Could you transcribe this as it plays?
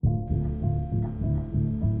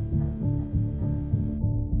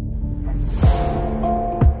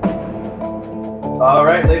All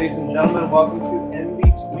right, ladies and gentlemen, welcome to In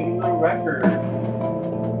Between the Records.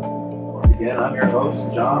 Once again, I'm your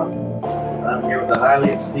host, John, and I'm here with a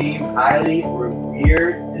highly esteemed, highly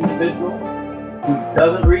revered individual who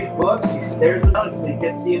doesn't read books. He stares at them until he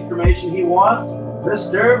gets the information he wants.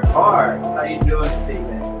 Mr. Parks, how you doing this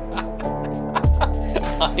evening?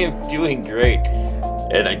 I am doing great,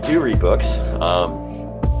 and I do read books.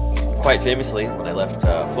 Quite famously, when I left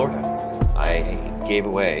Florida, I gave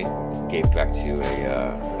back to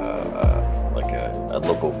a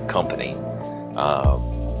local company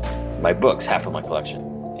my books, half of my collection,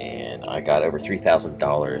 and I got over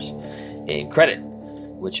 $3,000 in credit,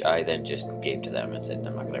 which I then just gave to them and said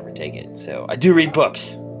I'm not going to ever take it. So I do read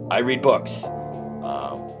books. I read books.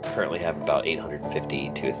 Currently have about 850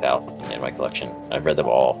 to 1,000 in my collection. I've read them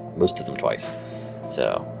all, most of them twice.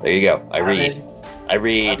 So there you go. I read.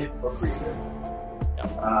 Book reader.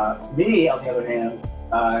 Me, on the other hand,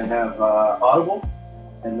 I have Audible,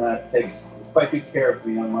 and that takes quite good care of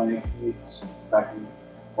me on my commutes back and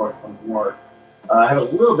forth from work. I have a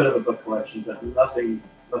little bit of a book collection, but nothing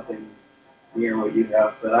near what you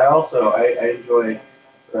have. But I enjoy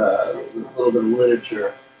a little bit of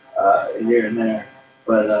literature here and there.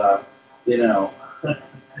 But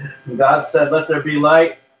God said, "Let there be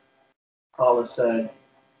light." Paula said,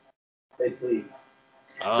 "Say please."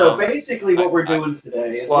 So basically, what we're doing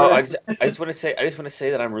today is. Well, I just want to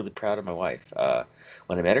say that I'm really proud of my wife.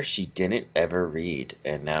 When I met her, she didn't ever read,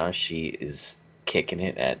 and now she is kicking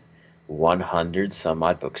it at 100 some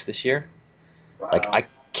odd books this year. Wow. Like, I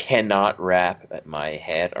cannot wrap my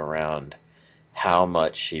head around how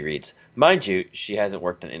much she reads. Mind you, she hasn't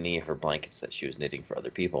worked on any of her blankets that she was knitting for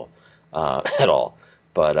other people at all.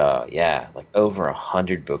 But yeah, like over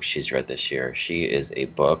 100 books she's read this year. She is a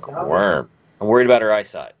bookworm. I'm worried about her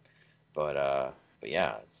eyesight, but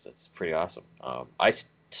yeah, it's pretty awesome. I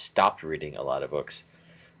stopped reading a lot of books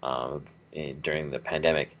during the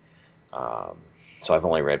pandemic, so I've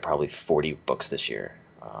only read probably 40 books this year.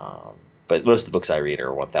 But most of the books I read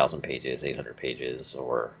are 1,000 pages, 800 pages,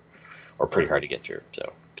 or pretty hard to get through.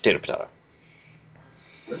 So potato.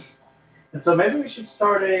 And so maybe we should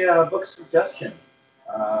start a book suggestion.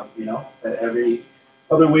 Every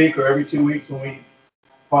other week or every 2 weeks when we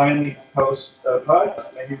finally post a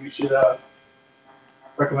podcast, maybe we should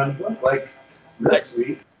recommend a book. Like this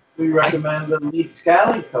week, we recommend the Leaf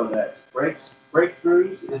Scally Codex,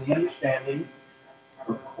 Breakthroughs in the Understanding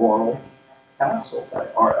of Coral Castle by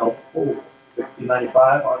R.L. Poole,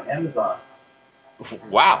 $16.95 on Amazon.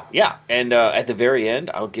 Wow, yeah, and at the very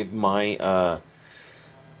end, I'll give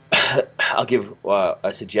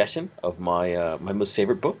a suggestion of my most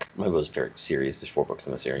favorite book, my most favorite series. There's 4 books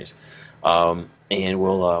in the series, and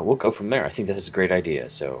we'll go from there. I think that's a great idea.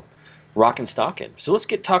 So, rockin' stockin'. So let's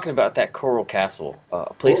get talking about that Coral Castle,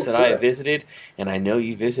 a place that I visited, and I know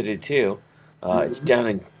you visited too. It's down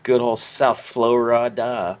in good old South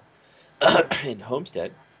Florida, in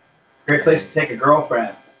Homestead. Great place to take a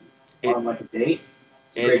girlfriend on like a date.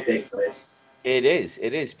 It's a great date place. It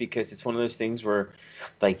is because it's one of those things where,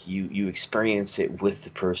 like, you experience it with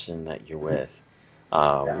the person that you're with.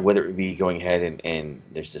 Whether it be going ahead and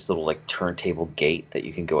there's this little like turntable gate that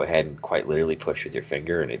you can go ahead and quite literally push with your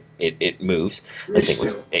finger and it moves. I think it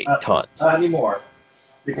was 8 tons. Not anymore,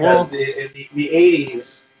 because in the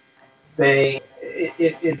 80s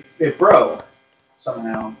it broke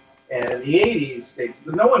somehow, and in the 80s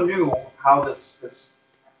no one knew how this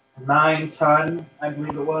 9-ton, I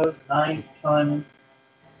believe it was 9-ton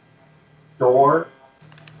door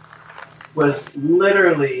was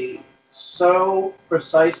literally so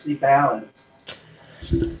precisely balanced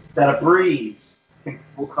that a breeze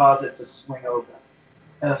will cause it to swing open.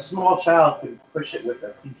 And a small child could push it with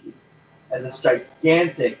their pinky. And this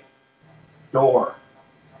gigantic door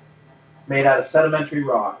made out of sedimentary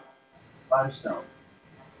rock, limestone,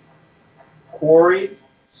 quarried,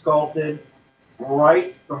 sculpted,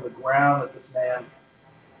 right from the ground that this man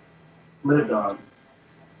lived on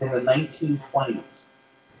in the 1920s.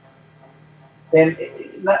 And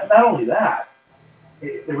not only that,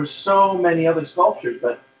 there were so many other sculptures,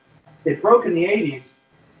 but it broke in the 80s.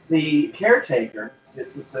 The caretaker,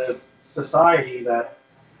 the society that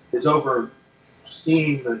is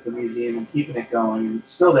overseeing the museum and keeping it going, and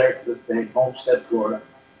it's still there to this day, Homestead, Florida,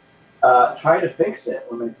 tried to fix it.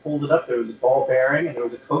 When they pulled it up, there was a ball bearing and there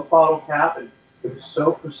was a Coke bottle cap, and it was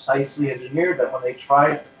so precisely engineered that when they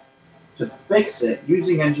tried to fix it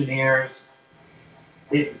using engineers,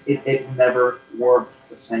 it never worked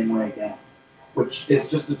the same way again, which is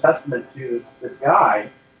just a testament to this guy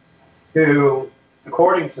who,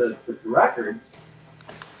 according to the record,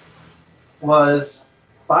 was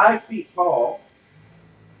 5 feet tall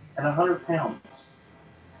and 100 pounds.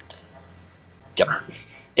 Yep.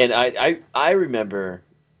 And I remember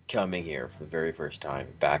coming here for the very first time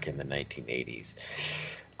back in the 1980s.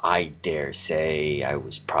 I dare say I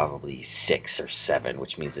was probably 6 or 7,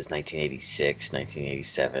 which means it's 1986,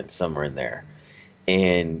 1987, somewhere in there.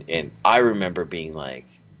 And I remember being like,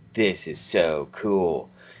 "This is so cool."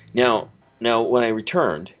 Now, now when I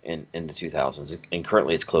returned in the 2000s, and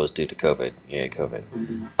currently it's closed due to COVID. Yeah, COVID.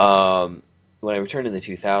 Mhm. When I returned in the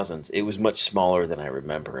 2000s, it was much smaller than I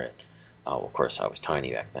remember it. Well, of course, I was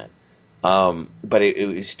tiny back then. But it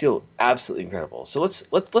was still absolutely incredible. So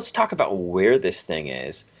let's talk about where this thing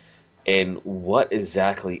is and what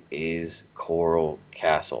exactly is Coral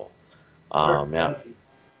Castle. Sure. Now,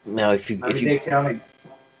 now if you Miami-Dade County.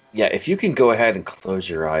 yeah, if you can go ahead and close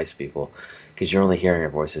your eyes, people, because you're only hearing our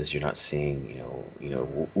voices, you're not seeing,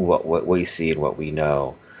 what you see and what we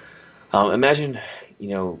know. Imagine,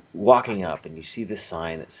 walking up and you see this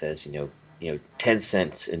sign that says, 10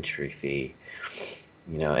 cents entry fee.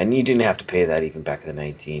 And you didn't have to pay that even back in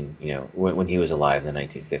the when he was alive in the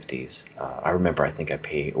 1950s. I remember, I think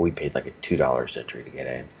we paid like a $2 entry to get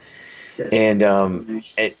in. Yes. And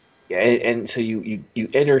and so you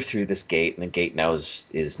enter through this gate, and the gate now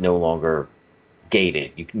is no longer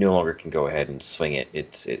gated. You no longer can go ahead and swing it.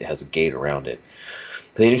 It has a gate around it.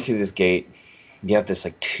 But enter through this gate, you have this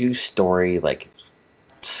like 2-story like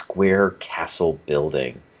square castle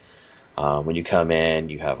building. When you come in,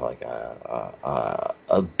 you have like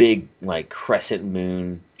a big like crescent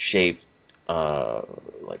moon shaped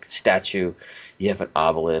like statue. You have an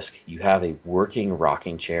obelisk. You have a working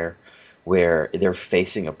rocking chair where they're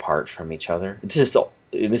facing apart from each other. This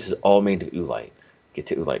is all made of oolite. Get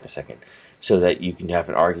to oolite in a second, so that you can have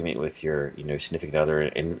an argument with your significant other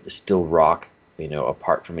and still rock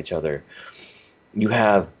apart from each other. You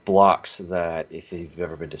have blocks that, if you've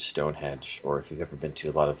ever been to Stonehenge or if you've ever been to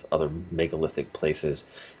a lot of other megalithic places,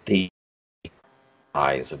 the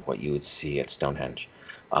size of what you would see at Stonehenge.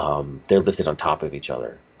 They're lifted on top of each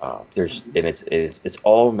other. It's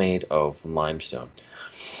all made of limestone.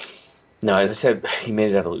 Now, as I said, he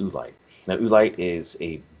made it out of oolite. Now, oolite is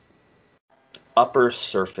a upper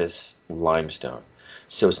surface limestone.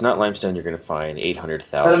 So it's not limestone you're going to find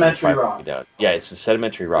 800,000 Sedimentary rock. down. Yeah, it's a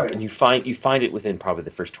sedimentary rock, Right. and you find it within probably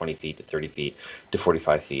the first 20 feet to 30 feet to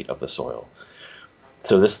 45 feet of the soil.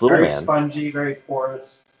 So this little Very man, spongy, very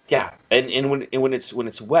porous. yeah, and when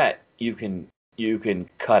it's wet, you can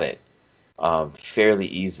cut it fairly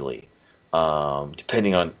easily,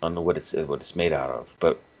 depending on what it's made out of.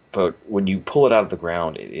 But when you pull it out of the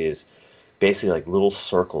ground, it is basically like little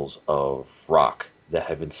circles of rock that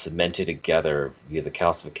have been cemented together via the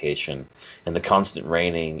calcification and the constant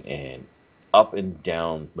raining and up and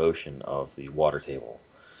down motion of the water table.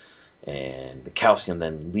 And the calcium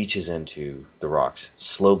then leaches into the rocks,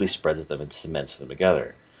 slowly spreads them and cements them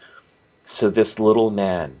together. So this little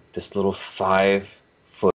 5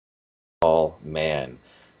 foot tall man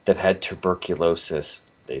that had tuberculosis,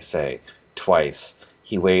 they say, twice.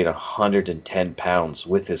 He weighed 110 pounds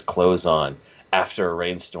with his clothes on after a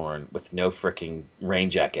rainstorm with no freaking rain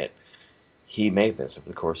jacket. He made this over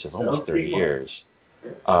the course of So almost 30 people- years.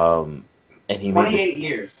 And he made this, 28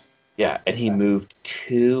 years. yeah, and he moved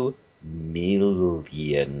 2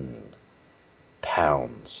 million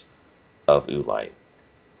pounds of oolite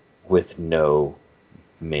with no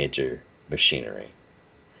major machinery.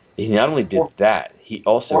 He not only did that, he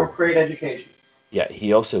also Fourth grade education.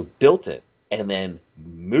 he also built it and then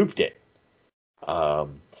moved it,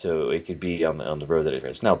 so it could be on the road that it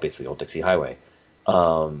is now, basically Old Dixie Highway.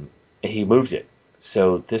 And he moved it.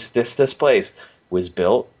 So this place was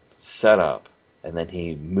built, set up, and then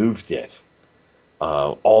he moved it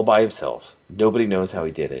all by himself. Nobody knows how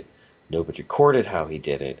he did it. Nobody recorded how he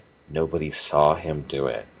did it. Nobody saw him do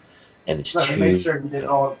it. And it's No, he made sure he did it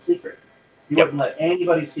all in secret. He Yep. wouldn't let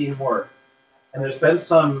anybody see him work. And there's been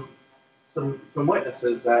some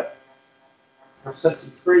witnesses that have said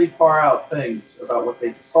some pretty far out things about what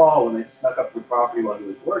they saw when they snuck up the property while he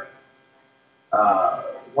was working.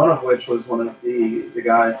 One of which was one of the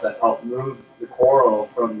guys that helped move the coral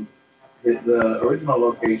from the original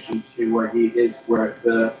location to where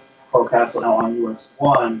the Coral Castle now on US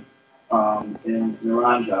 1 in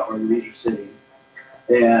Naranja or Leisure City.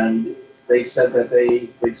 And they said that they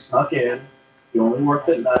snuck in, he only worked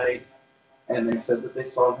at night, and they said that they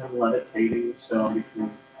saw him levitating the stone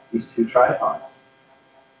between these 2 tripods.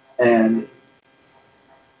 And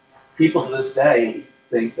people to this day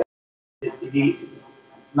think that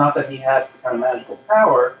not that he had some kind of magical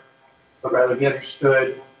power, but rather he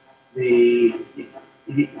understood it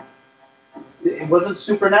wasn't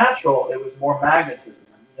supernatural, it was more magnetism.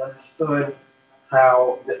 He understood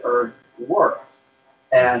how the earth worked.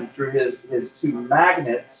 And through his two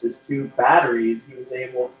magnets, his two batteries, he was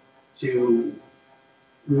able to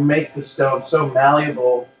make the stone so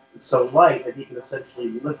malleable and so light that he could essentially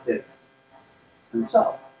lift it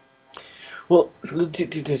himself. Well,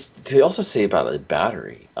 to also say about a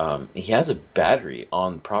battery, he has a battery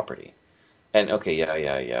on property. And okay,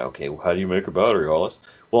 yeah. Okay, well, how do you make a battery, Hollis?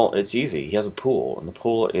 Well, it's easy. He has a pool, and the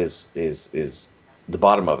pool is the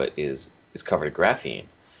bottom of it is covered in graphene.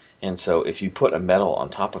 And so if you put a metal on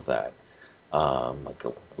top of that, like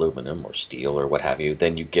aluminum or steel or what have you,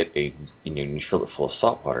 then you get you fill it full of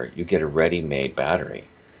salt water, you get a ready-made battery.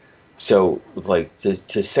 So like to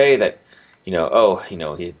say that, oh, he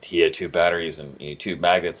had two batteries and two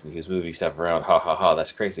magnets and he was moving stuff around, ha ha ha,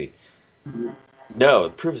 that's crazy. No, the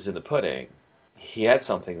proof is in the pudding. He had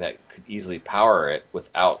something that could easily power it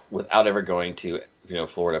without ever going to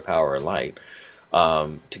Florida Power or Light,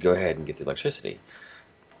 to go ahead and get the electricity.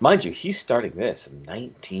 Mind you, he's starting this in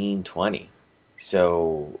 1920,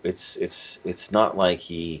 so it's not like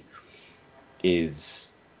he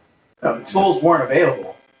is. No, the tools weren't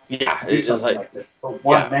available Yeah, to do it's just something like like this. But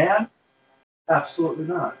one yeah. man, absolutely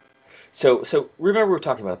not. So remember we were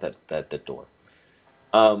talking about that door.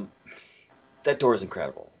 Um, that door is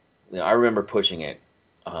incredible. I remember pushing it.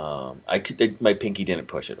 My pinky didn't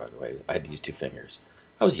push it, by the way. I had to use two fingers.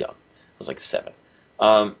 I was young. I was like 7.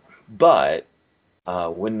 But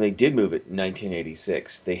when they did move it in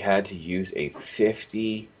 1986, they had to use a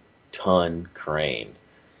 50-ton crane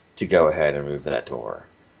to go ahead and move that door.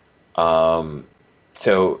 And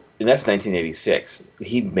that's 1986.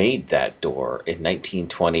 He made that door in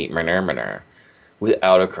 1920,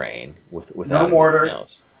 without a crane, without No mortar. anything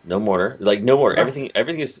else. No mortar, like no mortar. No.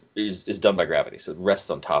 Everything is done by gravity, so it rests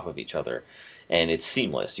on top of each other, and it's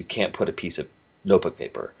seamless. You can't put a piece of notebook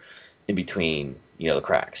paper in between, the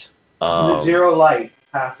cracks. Zero light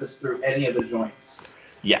passes through any of the joints.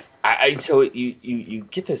 Yeah, so you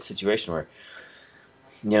get this situation where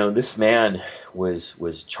this man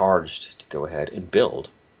was charged to go ahead and build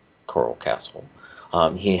Coral Castle.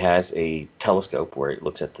 He has a telescope where it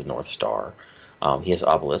looks at the North Star. He has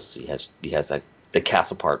obelisks. He has like the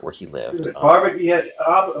castle part where he lived. He had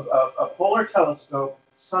a polar telescope,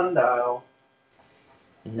 sundial,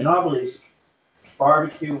 an obelisk,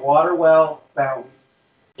 barbecue, water well, fountain,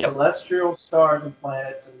 celestial stars and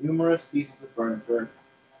planets, and numerous pieces of furniture.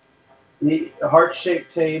 The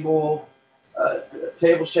heart-shaped table,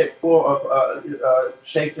 table-shaped floor,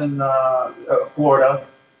 shaped in Florida.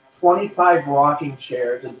 25 rocking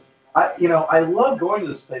chairs, and I love going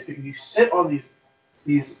to this place because you sit on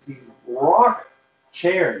these rock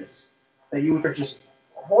chairs that you are just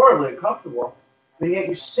horribly uncomfortable, but yet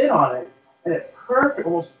you sit on it and it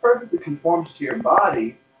almost perfectly conforms to your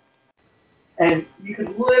body, and you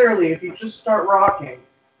could literally, if you just start rocking,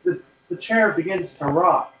 the chair begins to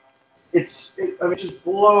rock. It just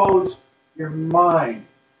blows your mind.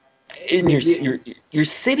 And you're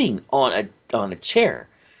sitting on a chair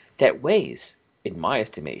that weighs, in my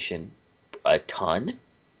estimation, a ton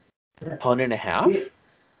and a half.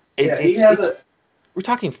 We're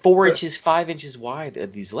talking 4 inches, 5 inches wide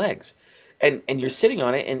of these legs, and you're sitting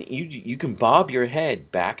on it, and you can bob your head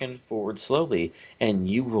back and forward slowly, and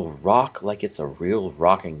you will rock like it's a real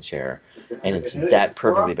rocking chair, and it's that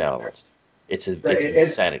perfectly balanced. It's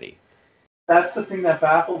insanity. That's the thing that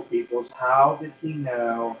baffles people, is how did he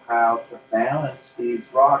know how to balance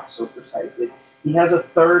these rocks so precisely? He has a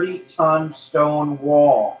 30-ton stone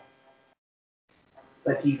wall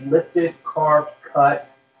that he lifted, carved, cut,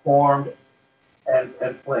 formed, and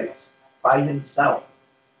placed by himself.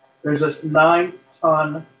 There's a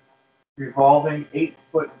 9-ton revolving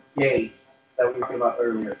 8-foot gate that we were talking about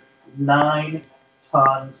earlier. 9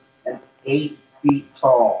 tons and 8 feet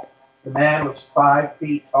tall. The man was 5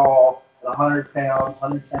 feet tall, 100 pounds,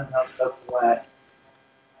 110 pounds, something like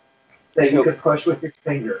that you could push with your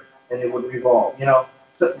finger and it would revolve.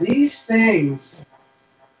 So these things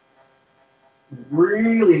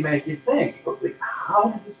really make you think. Like, how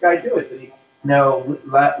did this guy do it? Did he know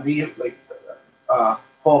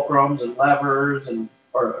fulcrums and levers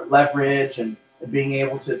or leverage and being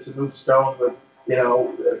able to move stones with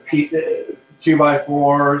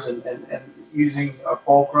 2x4s and using a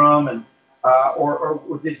fulcrum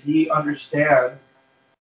or did he understand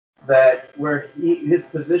that where his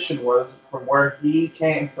position was from where he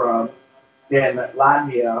came from in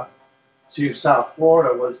Latvia to South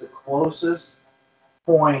Florida was the closest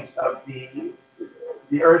point of the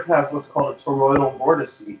Earth has what's called a toroidal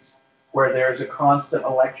vortices, where there's a constant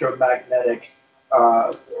electromagnetic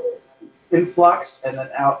influx and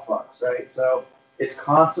then outflux, right? So it's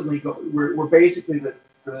constantly we're basically the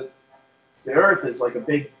Earth is like a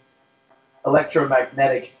big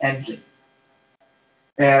electromagnetic engine.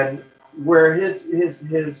 And where his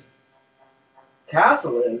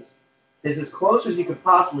castle is as close as you could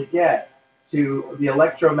possibly get to the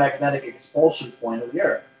electromagnetic expulsion point of the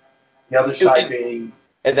Earth. The other side being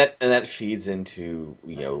and that feeds into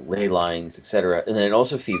ley lines, etc. And then it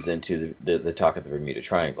also feeds into the talk of the Bermuda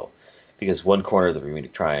Triangle, because one corner of the Bermuda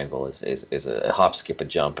Triangle is a hop, skip, a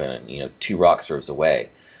jump, and two rock throws away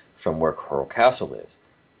from where Coral Castle is.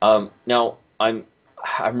 Now I'm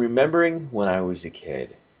remembering when I was a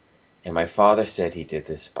kid, and my father said he did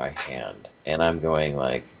this by hand, and I'm going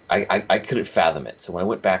like I couldn't fathom it. So when I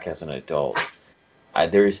went back as an adult,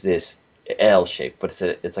 there's this L shape, but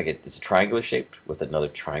it's a triangular shape with another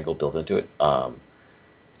triangle built into it.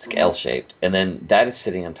 It's like L shaped, and then that is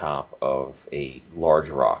sitting on top of a large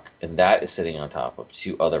rock, and that is sitting on top of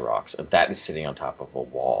two other rocks, and that is sitting on top of a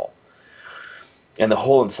wall, and the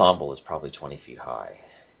whole ensemble is probably 20 feet high.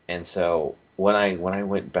 And so when I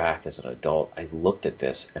went back as an adult, I looked at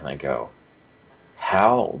this and I go,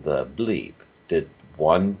 how the bleep did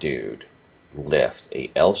one dude lift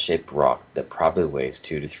a L-shaped rock that probably weighs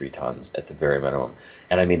 2 to 3 tons at the very minimum,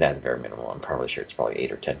 and I mean that at the very minimum, I'm probably sure it's probably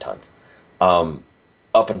 8 or 10 tons,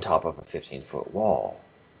 up on top of a 15-foot wall?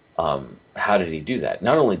 How did he do that?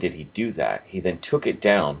 Not only did he do that, he then took it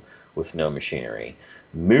down with no machinery,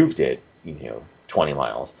 moved it 20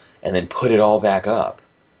 miles, and then put it all back up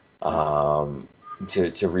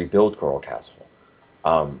to rebuild Coral Castle.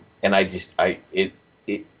 And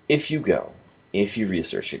if you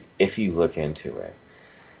research it, if you look into it,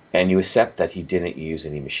 and you accept that he didn't use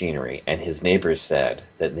any machinery, and his neighbors said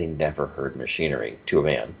that they never heard machinery to a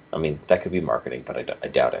man. I mean, that could be marketing, but I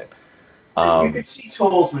doubt it. You could see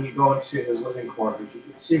tools when you go into his living quarters. You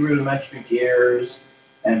could see rudimentary gears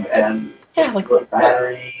and like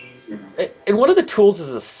batteries. And one of the tools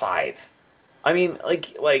is a scythe. I mean,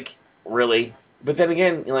 like really. But then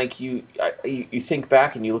again, like you think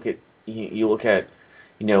back and you look at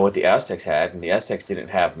what the Aztecs had, and the Aztecs didn't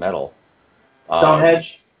have metal.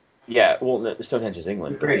 Stonehenge. Yeah, well, Stonehenge is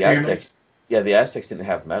England, but the Aztecs. Yeah, the Aztecs didn't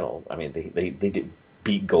have metal. I mean, they did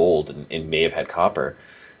beat gold and may have had copper,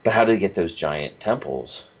 but how did they get those giant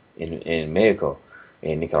temples in Mexico,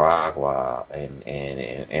 in Nicaragua,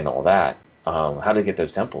 and all that? How did they get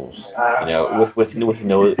those temples? With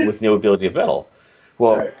no ability of metal.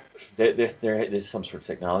 Well, right. There's some sort of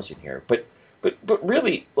technology in here, but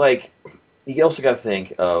really, like, you also got to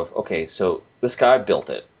think of, okay, so this guy built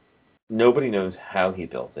it. Nobody knows how he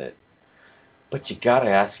built it, but you got to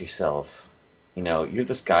ask yourself, you're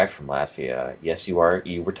this guy from Latvia. Yes, you are.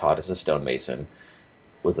 You were taught as a stonemason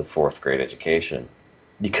with a 4th grade education.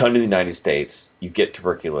 You come to the United States, you get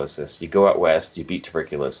tuberculosis. You go out west, you beat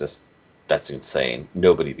tuberculosis. That's insane.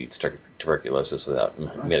 Nobody beats tuberculosis without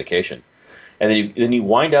medication. And then you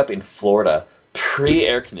wind up in Florida,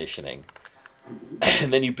 pre-air conditioning,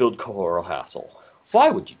 and then you build Coral Castle. Why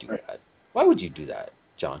would you do that? Why would you do that,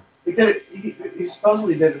 John? He did it. He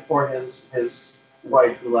supposedly did it for his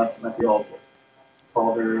wife who left him at the altar.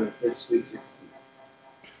 Called her his sweet 16.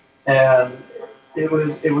 And it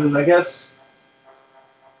was I guess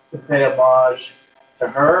to pay homage to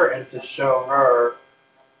her and to show her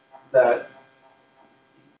that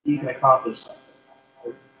he can accomplish something.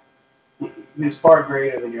 He's far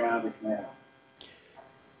greater than your average man.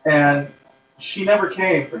 And she never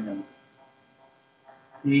came for him.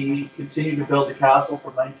 He continued to build the castle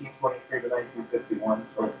from 1923 to 1951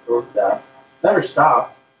 until his death. Never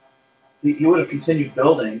stopped. He would have continued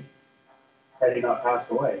building had he not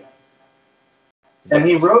passed away. And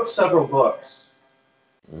he wrote several books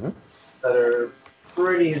that are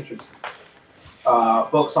pretty interesting.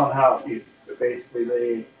 Books on how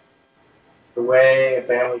basically the way a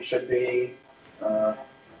family should be. I'm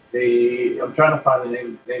trying to find the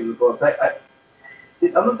name of the book.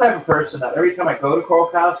 I'm the type of person that every time I go to Coral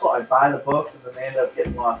Castle, I buy the books and then they end up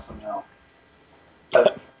getting lost somehow.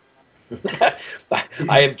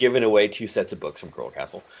 I have given away 2 sets of books from Coral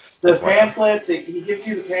Castle. The pamphlets, he gives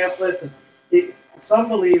you the pamphlets. Some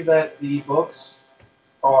believe that the books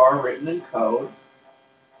are written in code,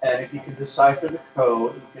 and if you can decipher the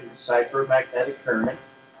code, you can decipher magnetic current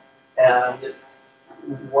and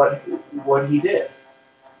what he did.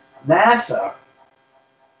 NASA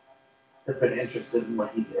has been interested in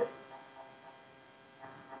what he did.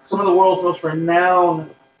 Some of the world's most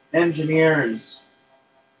renowned engineers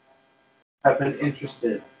have been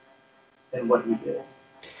interested in what he did.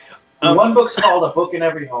 One book's called A Book in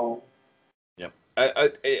Every Home. Yep.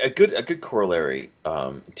 A good corollary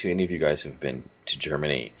to any of you guys who've been to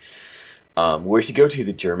Germany, where if you go to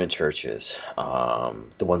the German churches,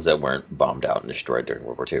 the ones that weren't bombed out and destroyed during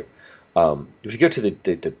World War II, If you go to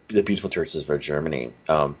the beautiful churches of Germany,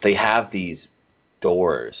 they have these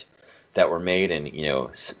doors that were made in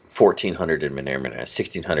 1400 in Minerva,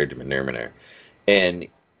 1600 in Minerva, and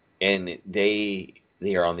they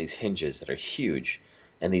are on these hinges that are huge,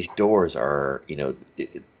 and these doors are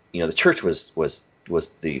the church was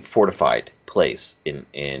the fortified place in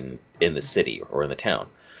the city or in the town.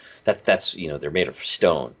 That's they're made of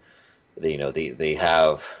stone. They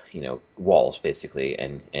have walls basically,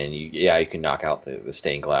 and you can knock out the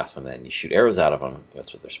stained glass and then you shoot arrows out of them.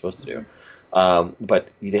 That's what they're supposed to do. But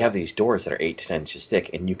they have these doors that are 8 to 10 inches thick,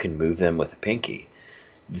 and you can move them with a pinky.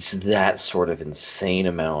 It's that sort of insane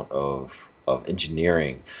amount of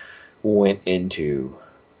engineering went into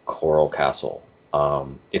Coral Castle.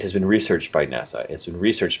 It has been researched by NASA. It's been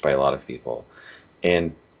researched by a lot of people,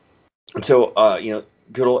 and so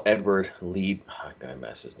good old Edward Lead. I'm gonna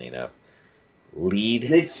mess his name up.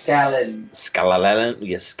 Scallalen.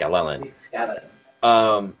 Yes, Scallalen.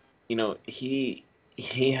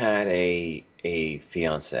 He had a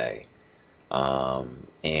fiance,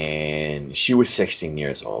 and she was 16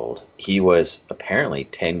 years old. He was apparently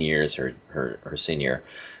 10 years her senior.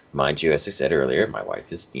 Mind you, as I said earlier, my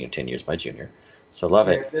wife is 10 years my junior. So love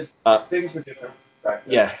it. Things were different back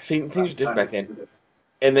then. Yeah, things were different back then.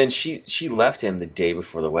 And then she left him the day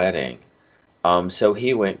before the wedding. So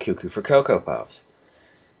he went cuckoo for Cocoa Puffs.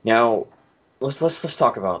 Now, let's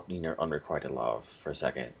talk about unrequited love for a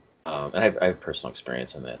second. And I have personal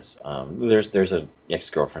experience in this. There's an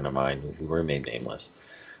ex-girlfriend of mine who remained nameless,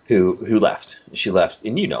 who left. She left,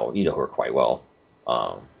 and you know her quite well,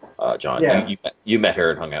 John. Yeah. You met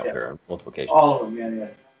her and hung out with her on multiple occasions. All of them, yeah.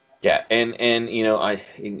 Yeah, and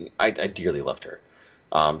I dearly loved her,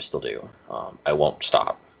 still do. I won't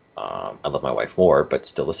stop. I love my wife more, but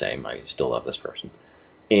still the same. I still love this person,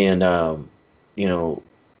 and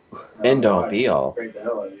end all be all.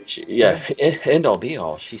 End all be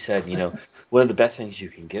all. She said, one of the best things you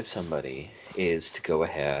can give somebody is to go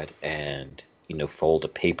ahead and fold a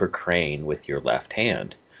paper crane with your left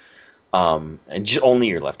hand, and only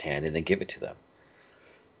your left hand, and then give it to them.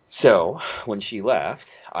 So when she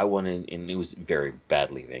left, I went in, and it was very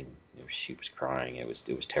bad leaving. She was crying. It was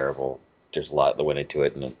terrible. There's a lot that went into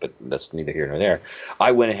it, but that's neither here nor there.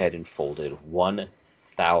 I went ahead and folded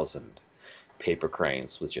 1,000 paper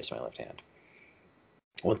cranes with just my left hand.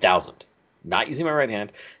 1,000. Not using my right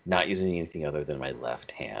hand, not using anything other than my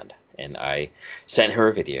left hand. And I sent her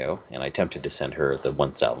a video, and I attempted to send her the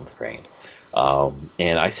 1,000th crane.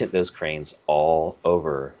 And I sent those cranes all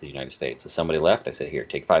over the United States. If somebody left, I said, here,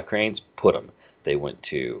 take 5 cranes, put them. They went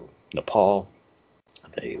to Nepal.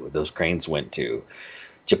 Those cranes went to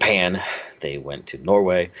Japan. They went to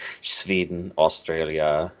Norway, Sweden,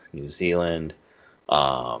 Australia, New Zealand,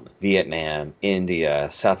 Vietnam,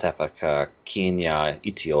 India, South Africa, Kenya,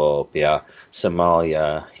 Ethiopia,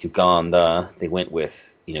 Somalia, Uganda. They went with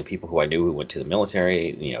people who I knew who went to the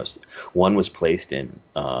military. One was placed in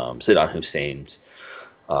Saddam Hussein's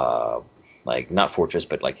not fortress,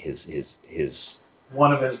 but like his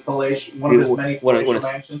one of his many palatial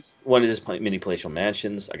mansions. One of his many palatial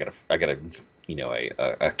mansions. I got a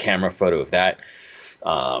camera photo of that.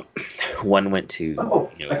 One went to a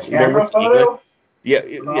camera photo.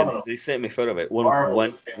 Yeah, they sent me a photo of it.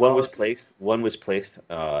 One was placed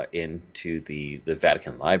into the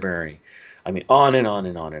Vatican Library. I mean, on and on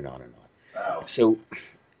and on and on and on. Wow. So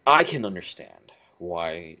I can understand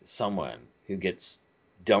why someone who gets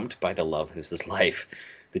dumped by the love of his life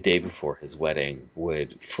the day before his wedding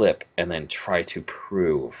would flip and then try to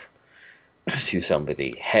prove to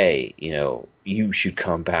somebody, hey, you should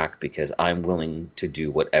come back because I'm willing to do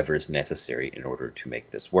whatever is necessary in order to make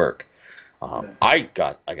this work. I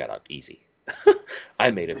got out easy. I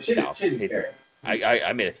made 1,000 paper.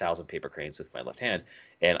 I made 1,000 paper cranes with my left hand,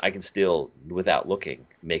 and I can still, without looking,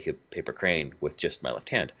 make a paper crane with just my left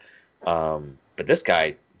hand. But this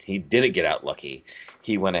guy, he didn't get out lucky.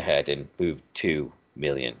 He went ahead and moved 2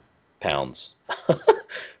 million pounds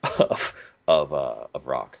of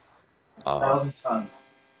rock. 1,000 tons.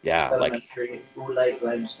 Yeah, like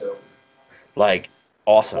limestone. Like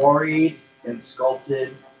awesome. Quarried and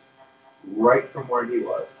sculpted right from where he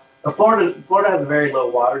was. Now, Florida has a very low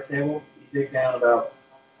water table. You dig down about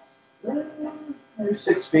maybe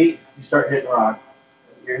 6 feet, you start hitting rock.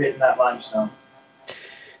 You're hitting that limestone.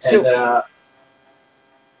 So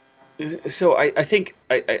I think,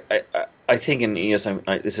 and yes,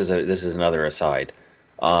 this is another aside,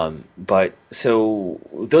 but so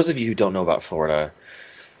those of you who don't know about Florida,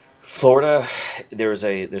 there's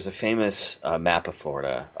a famous map of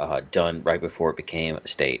Florida done right before it became a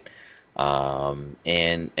state, and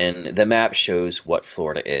the map shows what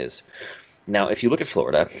Florida is. Now, if you look at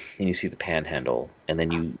Florida and you see the Panhandle, and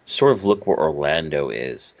then you sort of look where Orlando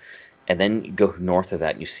is, and then you go north of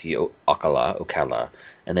that, you see Ocala,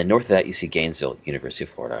 and then north of that, you see Gainesville, University of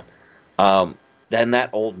Florida. Um, then that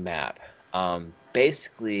old map,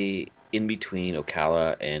 basically in between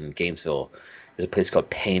Ocala and Gainesville, there's a place called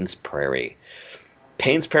Paynes Prairie.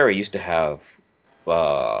 Paynes Prairie used to have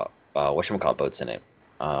whatchamacallit boats in it,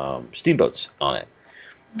 steamboats on it.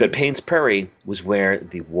 But Paynes Prairie was where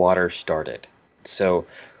the water started. So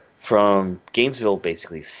from Gainesville,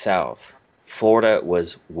 basically south, Florida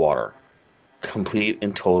was water, complete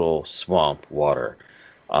and total swamp water.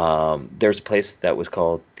 There's a place that was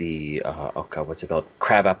called the oh god, what's it called?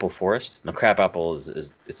 Crabapple Forest. Now, crabapple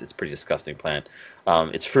is it's a pretty disgusting plant.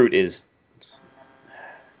 Its fruit is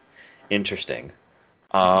interesting.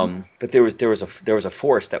 But there was a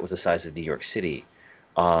forest that was the size of New York City,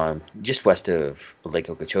 just west of Lake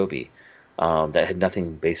Okeechobee, that had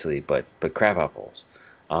nothing basically but crab apples.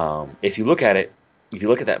 If you look at it, if you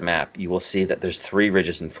look at that map, you will see that there's three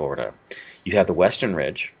ridges in Florida. You have the Western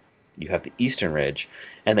Ridge, you have the Eastern Ridge,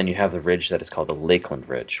 and then you have the ridge that is called the Lakeland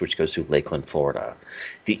Ridge, which goes through Lakeland, Florida.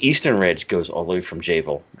 The Eastern Ridge goes all the way from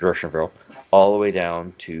Gersonville, all the way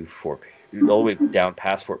down to all the way down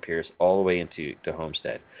past Fort Pierce, all the way into to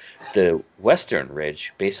Homestead. The Western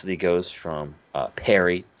Ridge basically goes from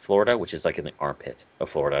Perry, Florida, which is like in the armpit of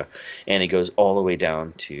Florida, and it goes all the way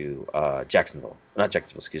down to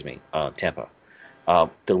Tampa.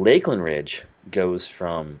 The Lakeland Ridge goes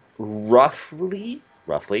from roughly,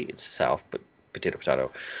 it's south, but potato,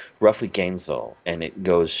 roughly Gainesville, and it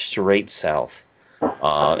goes straight south,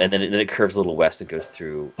 and then it curves a little west and goes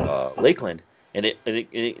through Lakeland, and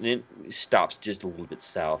it stops just a little bit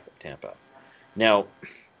south of Tampa. Now,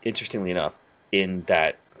 interestingly enough, in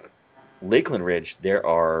that Lakeland Ridge, there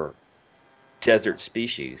are desert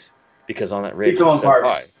species because on that ridge Keep going, is so Parks.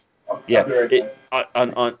 high. Yeah,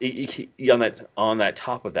 on that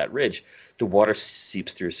top of that ridge, the water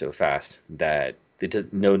seeps through so fast that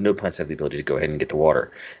no plants have the ability to go ahead and get the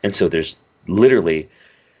water, and so there's literally,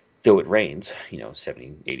 though it rains,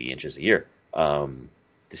 70, 80 inches a year,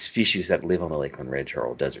 the species that live on the Lakeland Ridge are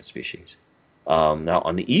all desert species. Now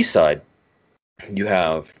on the east side, you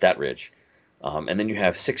have that ridge, and then you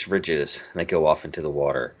have six ridges that go off into the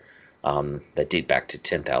water, that date back to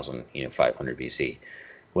 10,000, 500 BC,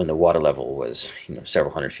 when the water level was,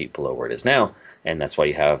 several hundred feet below where it is now, and that's why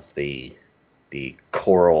you have the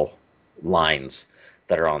coral lines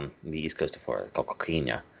that are on the east coast of Florida called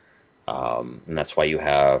coquina, and that's why you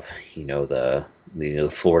have, the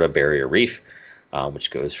Florida Barrier Reef,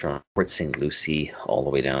 which goes from Port St. Lucie all the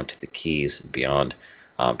way down to the Keys and beyond,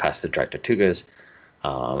 past the Dry Tortugas,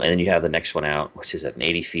 and then you have the next one out, which is at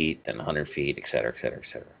 80 feet, then 100 feet, et cetera, et cetera, et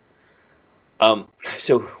cetera.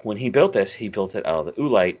 So when he built this, he built it out of the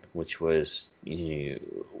Oolite, which was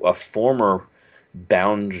a former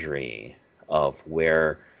boundary of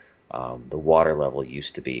where the water level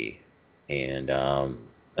used to be, and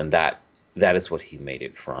that is what he made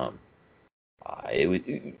it from.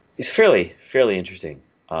 It's fairly interesting.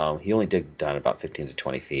 He only dug down about 15 to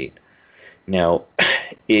 20 feet. Now,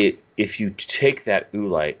 if you take that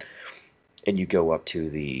Oolite and you go up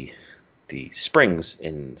to the springs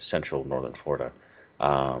in central northern Florida,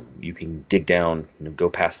 you can dig down, go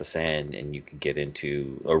past the sand, and you can get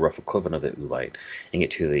into a rough equivalent of the Oolite and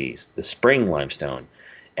get to the spring limestone,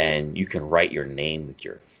 and you can write your name with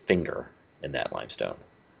your finger in that limestone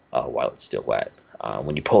while it's still wet.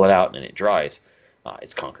 When you pull it out and it dries,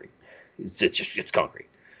 it's concrete. It's concrete.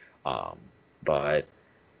 But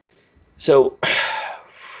so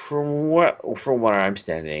from where I'm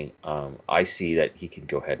standing, I see that he can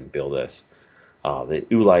go ahead and build this. The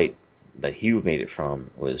Oolite that he made it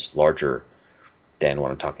from was larger than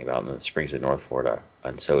what I'm talking about in the springs of North Florida,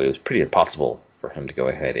 and so it was pretty impossible for him to go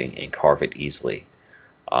ahead and carve it easily.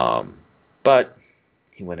 But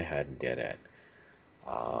he went ahead and did it.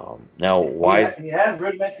 Now, why? He had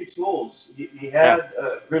rudimentary tools. He had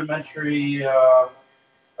rudimentary,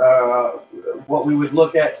 what we would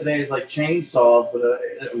look at today as like chainsaws, but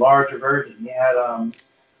a larger version. He had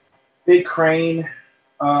big crane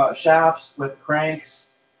shafts with cranks,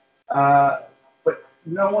 but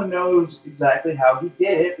no one knows exactly how he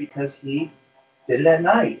did it because he did it at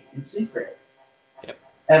night in secret. Yep.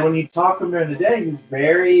 And when you talk to him during the day, he's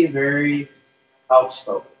very, very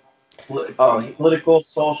outspoken. Political,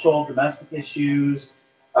 social, domestic issues.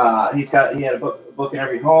 He had a book in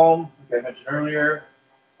every home, like I mentioned earlier.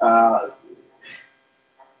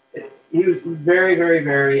 He was very, very,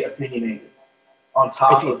 very opinionated. On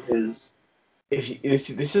top of his. This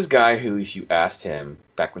is a guy who, if you asked him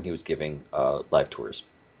back when he was giving live tours,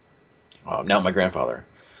 now my grandfather,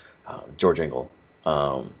 George Engel.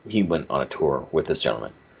 He went on a tour with this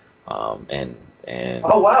gentleman, and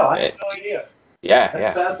Oh wow, I had no idea. yeah, That's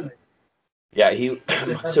yeah, fascinating. yeah. He I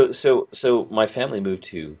didn't know. so my family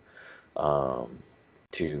moved um,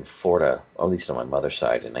 to Florida, at least on my mother's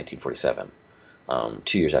side, in 1947,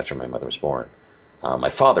 2 years after my mother was born. My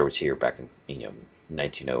father was here back in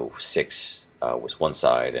 1906 was one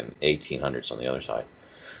side and 1800s on the other side.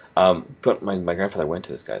 But my grandfather went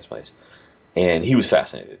to this guy's place, and he was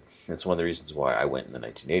fascinated. That's one of the reasons why I went in the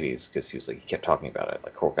 1980s, because he was like, he kept talking about it,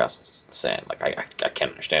 like Horcastle's sand. Like I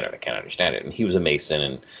can't understand it. I can't understand it. And he was a mason,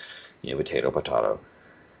 and potato.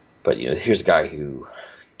 But here's a guy who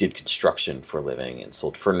did construction for a living and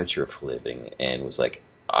sold furniture for a living, and was like,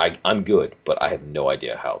 I'm good, but I have no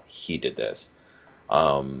idea how he did this.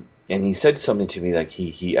 And he said something to me, like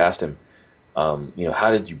he asked him,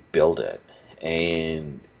 how did you build it?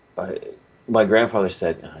 And uh, my grandfather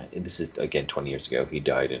said, and this is again 20 years ago. He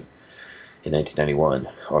died in 1991,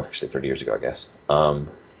 or actually 30 years ago, I guess.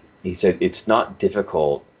 He said it's not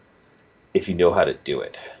difficult if you know how to do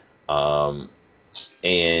it. Um,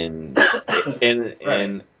 and and Right.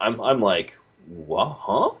 and I'm like, what,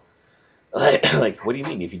 huh? Like, what do you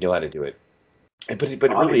mean if you know how to do it? But it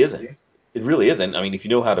really isn't. Obviously, It really isn't. I mean, if you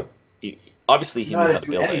know how to, obviously if you he know how knew to how to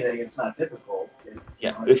do build it. anything, it's not difficult.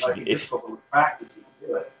 Yeah, It might be difficult, but with practice, you can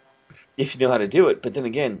do it. if you know how to do it. But then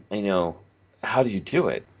again, how do you do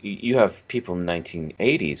it? You have people in the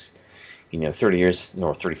 1980s, 30 years,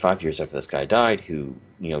 35 years after this guy died, who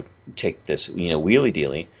take this wheelie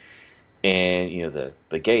dealie, and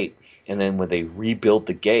the gate, and then when they rebuild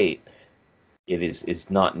the gate, it's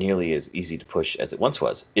not nearly as easy to push as it once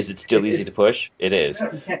was. Is it still easy It, to push? It is,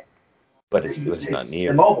 no, you can't. but it's not It's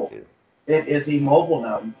near as immobile. easy. It is immobile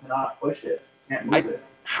now. You cannot push it. You can't I move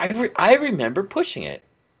it. I remember pushing it.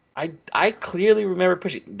 I clearly remember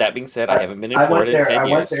pushing. That being said, I I, haven't been in I went Florida in there. I 10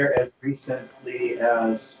 went years. there as recently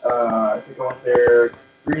as I think I went there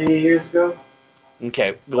 3 years ago.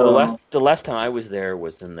 Okay. Well, the last Um, the last time I was there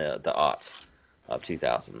was in the aughts of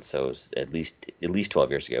 2000, so it was at least 12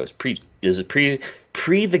 years ago. It was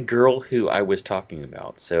pre the girl who I was talking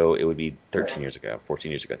about. So it would be right. 13 years ago,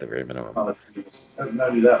 14 years ago at the very minimum. Oh, I've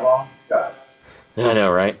known you that long. God, I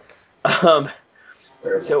know, right? Um,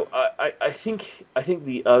 terrible. so I think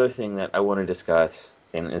the other thing that I want to discuss,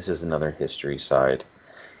 and this is another history side,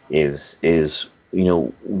 is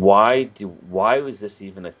why was this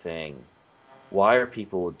even a thing? Why are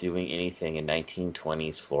people doing anything in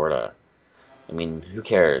 1920s Florida? I mean, who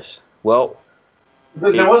cares? Well,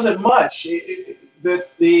 But there it. wasn't much.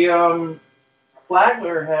 The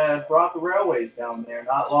Flagler had brought the railways down there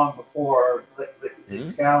not long before the Hmm?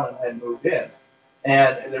 Scallon had moved in.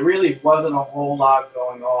 And there really wasn't a whole lot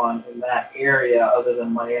going on in that area other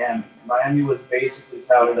than Miami. Miami was basically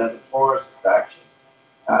touted as a tourist attraction.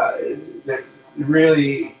 Uh, there,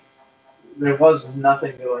 really, there was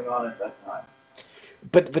nothing going on at that time,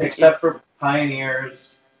 But it. except for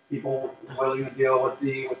pioneers, people willing to deal with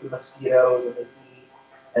the mosquitoes and the heat,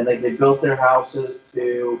 and they built their houses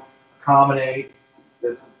to accommodate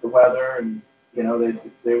the weather, and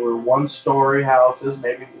they were one-story houses,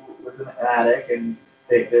 maybe with an attic, and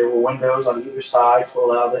there were windows on either side to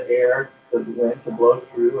allow the air, the wind to blow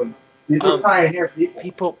through, and these were um pioneer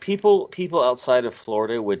people, people outside of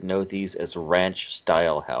Florida would know these as ranch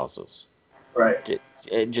style houses. right?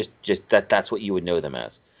 Just that's what you would know them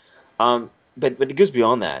as. But it goes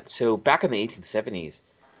beyond that. So back in the 1870s,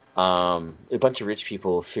 a bunch of rich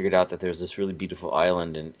people figured out that there's this really beautiful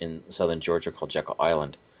island in southern Georgia called Jekyll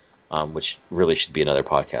Island, which really should be another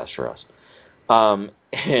podcast for us. Um,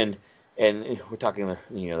 and and we're talking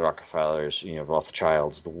the Rockefellers,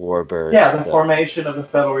 Rothschilds, the Yeah, Warbirds, the formation of the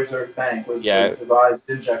Federal Reserve Bank was yeah, devised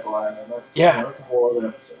in Jekyll Island. yeah. That's a whole other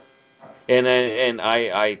episode. And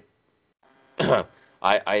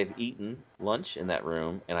I've eaten lunch in that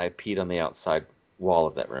room, and I peed on the outside wall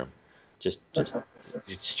of that room. Just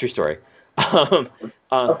true story. Um,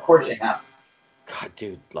 uh, Of course you have. God,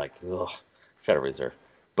 dude, like, ugh, Federal Reserve.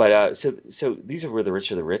 But so these are where the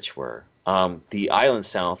rich of the rich were. The island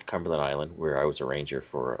south, Cumberland Island, where I was a ranger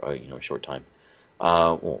for a short time,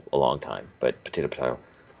 well, a long time, but potato.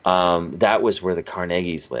 That was where the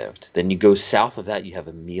Carnegies lived. Then you go south of that, you have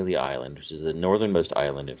Amelia Island, which is the northernmost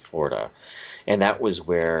island in Florida, and that was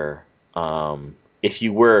where, if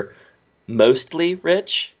you were mostly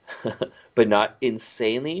rich, but not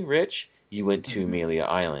insanely rich, you went to Mhm. Amelia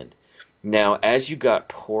Island. Now, as you got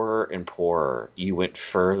poorer and poorer, you went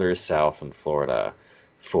further south in Florida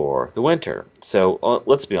for the winter. So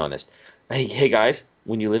let's be honest. Hey guys,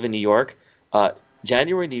 when you live in New York, uh,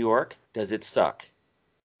 January, New York, does it suck?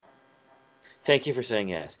 Thank you for saying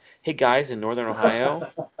yes. Hey guys in Northern Ohio,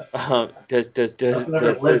 I've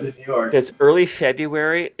never lived in New York. does early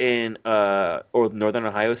February in or Northern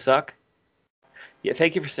Ohio suck? Yeah,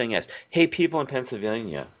 thank you for saying yes. Hey, people in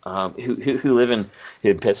Pennsylvania, who live in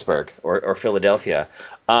Pittsburgh or Philadelphia,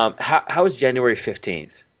 how is January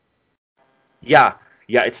 15th? Yeah,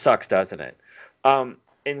 yeah, it sucks, doesn't it?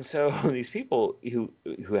 And so these people who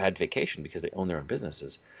had vacation because they own their own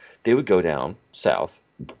businesses, they would go down south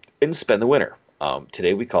and spend the winter.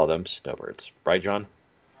 Today we call them snowbirds, right, John?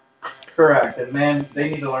 Correct. And man,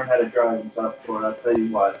 they need to learn how to drive in South Florida. I'll tell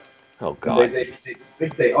you what. Oh And they, God. they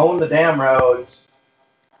think they own the damn roads.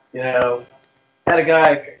 You know, had a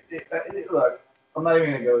guy. Look, I'm not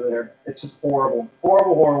even gonna go there. It's just horrible,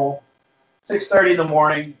 horrible, horrible. 6:30 in the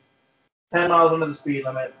morning, 10 miles under the speed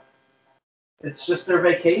limit. It's just their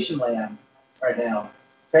vacation land right now.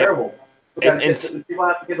 Terrible. People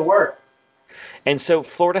have to get to work. And so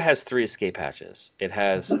Florida has three escape hatches. It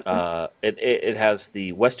has it has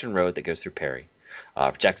the western road that goes through Perry,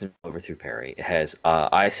 Jacksonville over through Perry. It has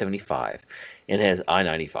I-75, and it has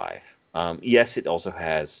I-95. Yes, it also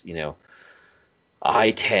has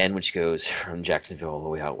I-10, which goes from Jacksonville all the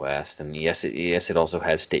way out west, and yes, it also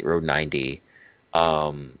has State Road 90,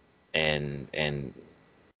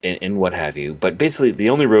 and what have you. But basically, the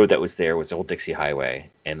only road that was there was Old Dixie Highway,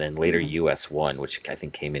 and then later US 1, which I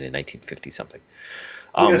think came in 1950 something.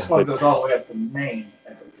 US 1 goes all the way up to Maine, I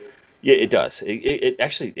believe. Yeah, it does. It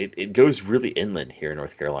actually it goes really inland here in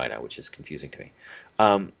North Carolina, which is confusing to me.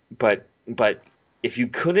 But if you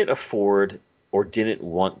couldn't afford or didn't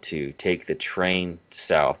want to take the train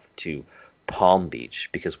south to Palm Beach,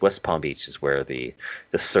 because West Palm Beach is where the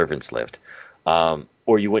servants lived,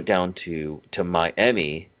 or you went down to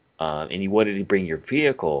Miami, and you wanted to bring your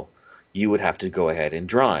vehicle, you would have to go ahead and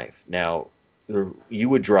drive. Now, you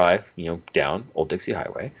would drive, down Old Dixie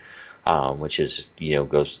Highway, which is,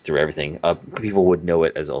 goes through everything. People would know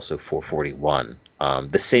it as also 441,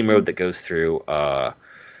 the same road that goes through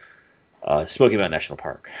Smoky Mountain National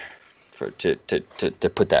Park, to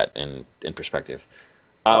put that in perspective.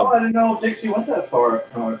 I didn't know Dixie went that far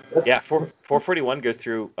north. Yeah, 441 goes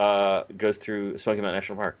through Smoky Mountain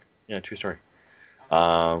National Park. Yeah, true story.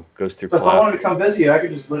 Goes through. So if I wanted to come visit you, I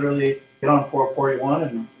could just literally get on 441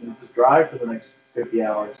 and just drive for the next 50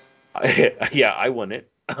 hours. Yeah, I wouldn't.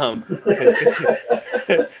 Because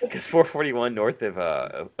 441 north of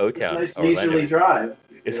O-Town, nice leisurely drive.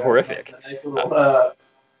 It's horrific. A nice little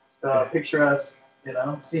picturesque,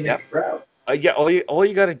 scenic route. Yeah, all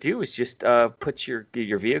you got to do is just put your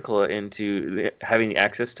vehicle into having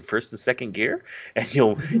access to first and second gear, and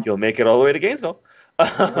you'll make it all the way to Gainesville.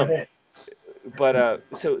 But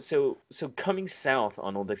so coming south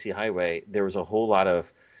on Old Dixie Highway, there was a whole lot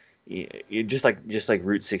of, just like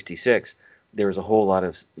Route 66, there was a whole lot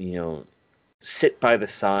of sit by the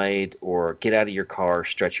side or get out of your car,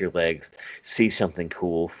 stretch your legs, see something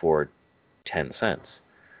cool for 10 cents.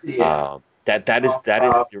 Yeah. That is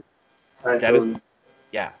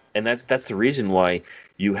yeah, and that's the reason why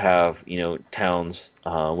you have towns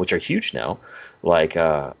which are huge now, like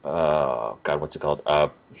God, what's it called?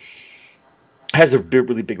 Has a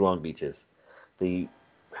really big long beaches. They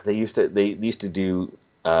used to do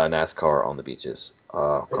NASCAR on the beaches.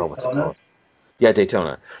 God, what's it called? Yeah,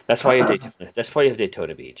 Daytona. That's why you have Daytona. That's why you have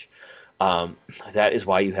Daytona Beach. That is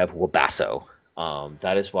why you have Wabasso.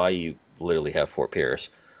 That is why you literally have Fort Pierce,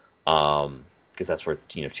 because that's where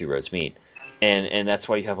two roads meet, and that's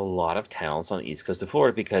why you have a lot of towns on the east coast of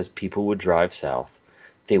Florida, because people would drive south,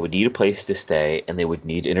 they would need a place to stay, and they would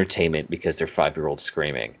need entertainment because their 5-year-old's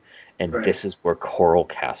screaming. And right. This is where Coral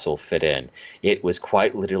Castle fit in. It was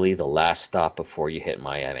quite literally the last stop before you hit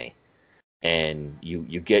Miami. And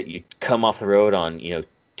you come off the road on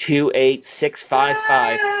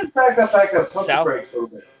 28655 back up South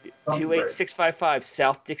 28655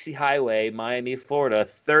 South Dixie Highway, Miami, Florida,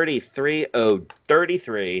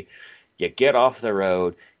 33033. You get off the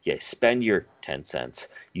road, you spend your 10 cents.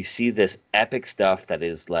 You see this epic stuff that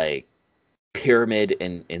is like Pyramid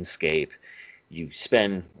and Inscape. You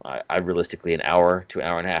spend I realistically an hour to an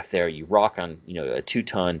hour and a half there. You rock on a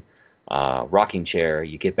 2-ton rocking chair,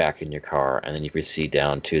 you get back in your car, and then you proceed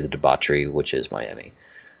down to the debauchery, which is Miami.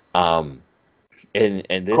 And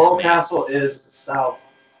this Coral Castle is south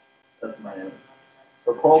of Miami.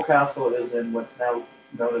 So Coral Castle is in what's now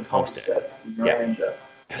known as Homestead, Miranda.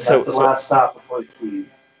 Yeah. So that's the last stop before the Keys.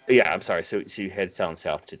 Yeah, I'm sorry. So you head down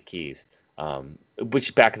south to the Keys,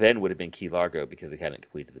 which back then would have been Key Largo because they hadn't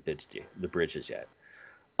completed the bridges yet.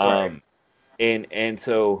 Right. And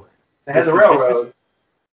so they had the railroad.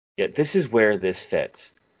 This is where this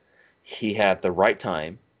fits. He had the right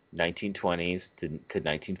time, 1920s to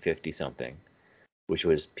 1950 something. which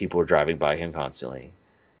was people were driving by him constantly.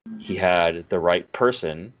 He had the right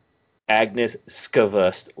person. Agnes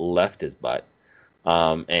Scavust left his butt,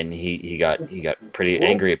 and he got pretty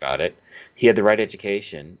angry about it. He had the right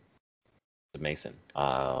education. A Mason,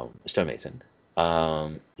 stonemason.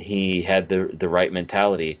 He had the right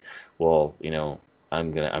mentality. Well,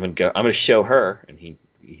 I'm gonna show her, and he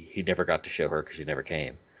never got to show her because she never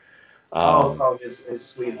came. His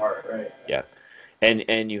sweetheart, right? Yeah,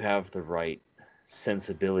 and you have the right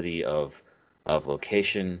sensibility of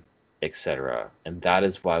location, etc. And that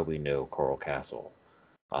is why we know Coral Castle.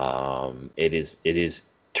 It is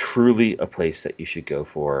truly a place that you should go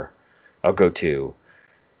for. I'll go to.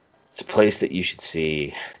 It's a place that you should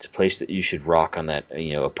see. It's a place that you should rock on that,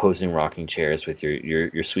 opposing rocking chairs with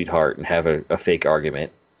your sweetheart and have a fake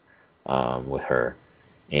argument with her,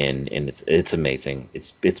 and it's amazing.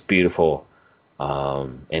 It's beautiful,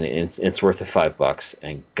 and it's worth the $5.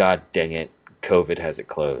 And God dang it, COVID has it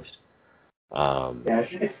closed. Yeah, I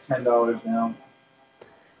think it's $10 now.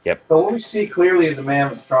 Yep. But what we see clearly is a man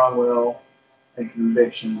with strong will and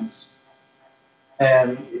convictions,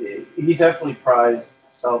 and he definitely prized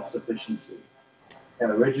self-sufficiency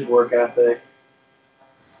and a rigid work ethic,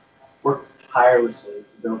 worked tirelessly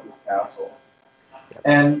to build this castle. Yep.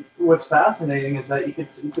 And what's fascinating is that you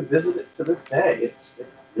could visit it to this day. It's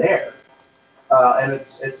there, and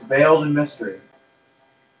it's veiled in mystery.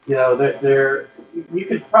 You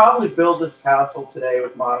could probably build this castle today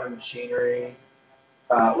with modern machinery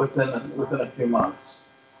within a few months,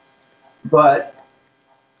 but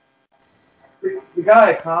the guy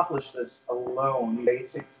accomplished this alone.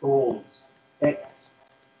 Basic tools, picks,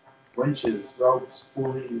 winches, ropes,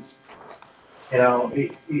 pulleys. He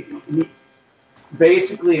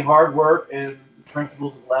basically hard work and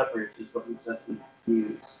principles of leverage is what he says he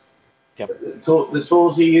used. Yep. The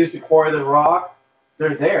tools he used to quarry the rock,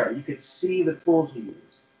 they're there. You could see the tools he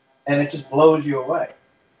used, and it just blows you away.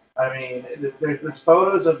 I mean, there's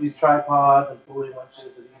photos of these tripods and pulley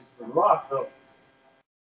winches that he used for the rock. So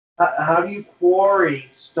how do you quarry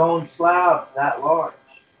stone slabs that large?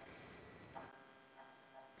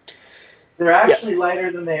 They're actually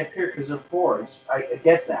lighter than they appear because they're porous. I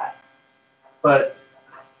get that, but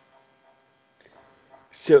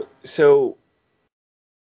so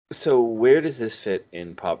where does this fit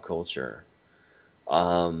in pop culture?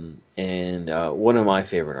 And one of my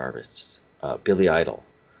favorite artists, Billy Idol.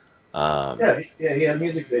 He had a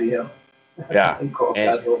music video. Yeah, and,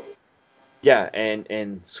 yeah,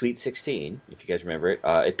 and Sweet 16, if you guys remember it,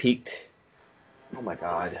 it peaked. Oh my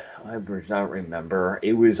God, I do not remember.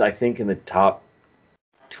 It was, I think, in the top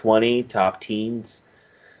 20, top teens,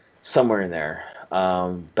 somewhere in there.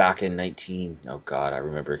 Back in oh God, I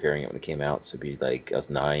remember hearing it when it came out. So it'd be like I was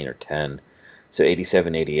 9 or 10, so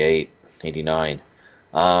 87, 88, 89.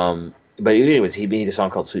 But anyways, he made a song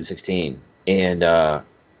called Sweet 16, and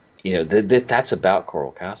that's about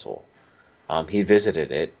Coral Castle. He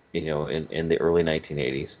visited it, in the early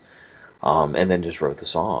 1980s, and then just wrote the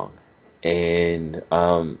song. And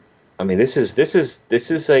I mean, this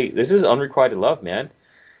is unrequited love, man.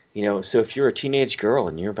 So if you're a teenage girl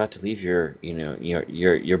and you're about to leave your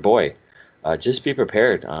boy, just be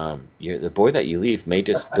prepared. The boy that you leave may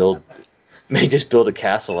just build a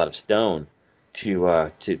castle out of stone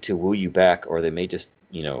to woo you back, or they may just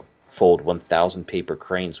fold 1,000 paper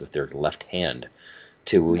cranes with their left hand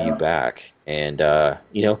to woo you back. And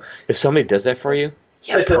if somebody does that for you,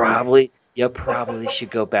 you probably should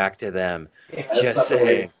go back to them. Just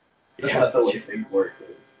saying. That's not the way things work.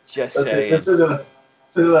 Just saying. This isn't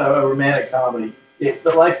a romantic comedy.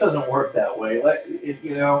 The life doesn't work that way.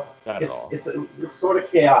 Not at all. It's sort of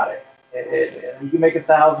chaotic. And you can make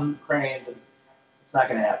 1,000 cranes, and it's not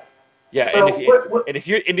going to happen. Yeah, so and if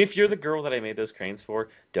you're the girl that I made those cranes for,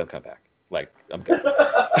 don't come back. Like, I'm good.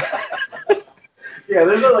 Yeah,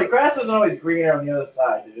 there's grass isn't always greener on the other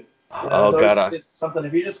side, dude. God, it's something.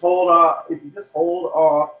 If you just hold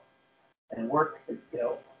off, and work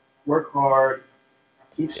hard,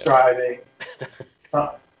 keep striving.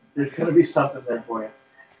 There's going to be something there for you.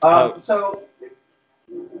 So,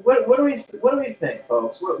 what do we think,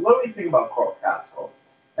 folks? What do we think about Coral Castle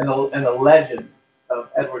and the legend of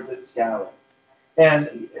Edward Lidscalley,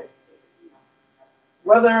 and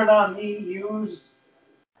whether or not he used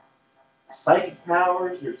psychic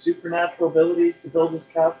powers or supernatural abilities to build this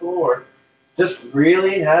castle, or just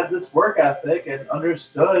really had this work ethic and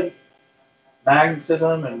understood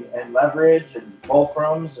magnetism and leverage and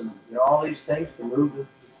fulcrums and all these things to move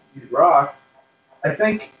these rocks. I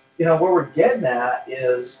think where we're getting at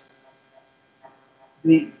is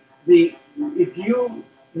the if you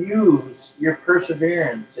use your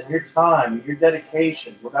perseverance and your time and your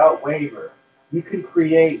dedication without waiver you can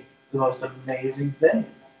create the most amazing things.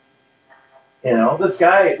 You know, this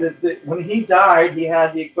guy, when he died, he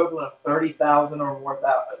had the equivalent of 30,000 or more,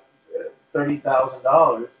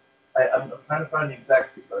 $30,000. I'm trying to find the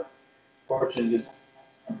exact figure. Fortune just,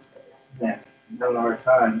 yeah, no hard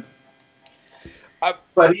time.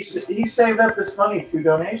 But he saved up this money through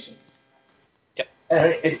donations. Yep.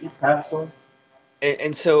 And he passed away.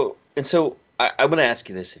 And so I'm going to ask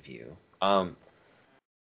you this of you.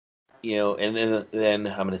 You know, and then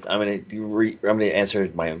I'm gonna answer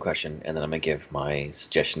my own question, and then I'm gonna give my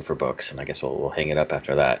suggestion for books, and I guess we'll hang it up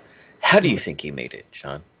after that. How do you think he made it,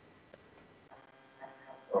 Sean?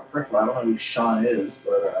 Well, first of all, I don't know who Sean is,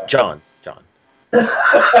 but John.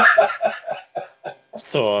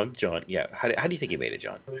 So I'm John. Yeah. How do you think he made it,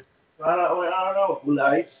 John? I don't know.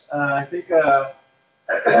 Nice. I think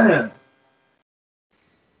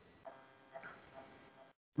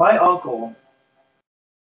my Uncle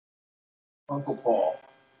Paul,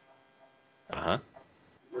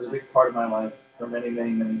 was a big part of my life for many, many,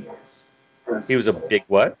 many years. He was a big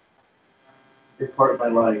what? Big part of my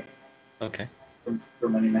life. Okay. For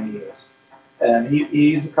many, many years. And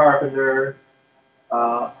he's a carpenter.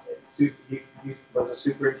 He was a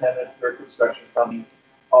superintendent for a construction company,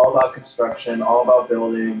 all about construction, all about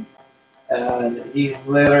building. And he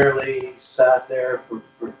literally sat there for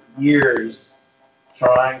years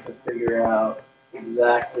trying to figure out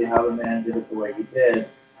exactly how the man did it the way he did.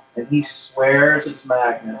 And he swears it's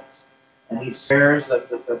magnets. And he swears that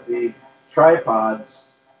the tripods,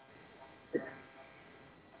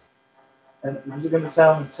 and this is going to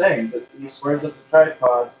sound insane, but he swears that the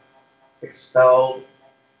tripods expelled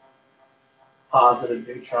positive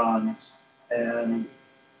neutrons and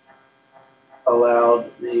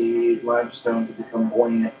allowed the limestone to become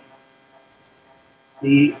buoyant.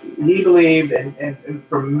 He believed, and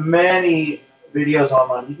for many videos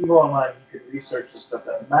online, you can go online, you can research this stuff,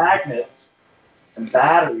 that magnets and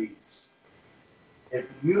batteries, if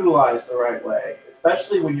utilized the right way,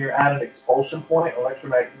 especially when you're at an expulsion point,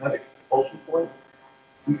 electromagnetic expulsion point,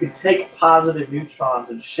 you can take positive neutrons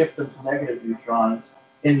and shift them to negative neutrons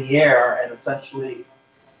in the air and essentially,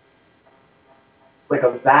 like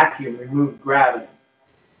a vacuum, remove gravity.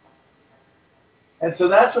 And so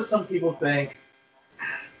that's what some people think.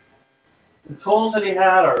 The tools that he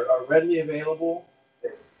had are readily available.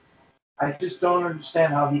 I just don't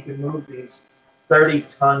understand how he could move these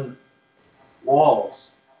 30-ton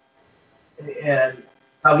walls and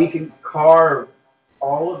how he can carve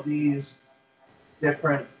all of these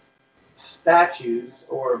different statues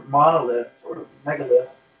or monoliths or megaliths,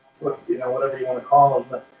 whatever you want to call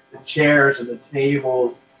them, the chairs and the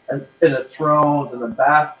tables and the thrones and the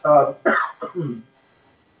bathtub,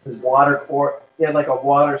 his water court. He had like a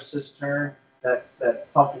water cistern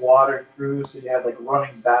that pumped water through, so you had like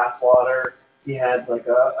running bath water. He had like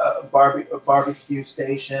a barbecue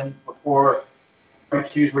station before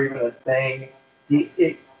barbecues were even a thing.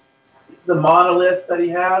 The monolith that he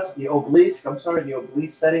has, the obelisk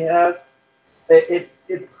that he has,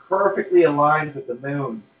 it perfectly aligns with the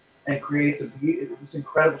moon and creates this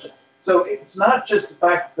incredible shape. So it's not just the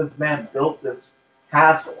fact that this man built this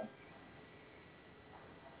castle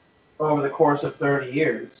over the course of 30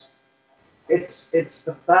 years. It's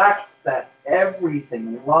the fact that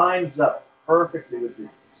everything lines up perfectly with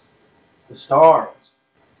the stars.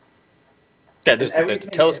 Yeah, there's a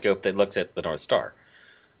telescope that looks at the North Star.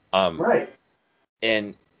 Right.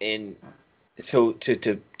 And so to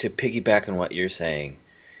piggyback on what you're saying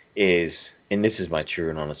is, and this is my true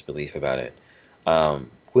and honest belief about it,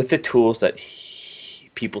 with the tools that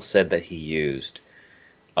people said that he used,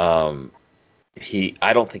 I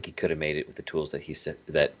don't think he could have made it with the tools that he said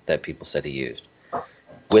that people said he used.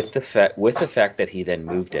 With the fact that he then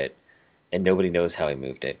moved it, and nobody knows how he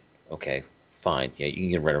moved it. Okay, fine. Yeah, you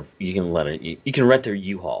can rent a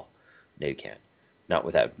U-Haul. No, you can't. Not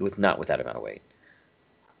with that amount of weight.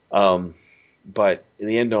 But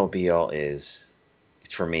the end all be all is,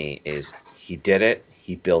 for me, is he did it,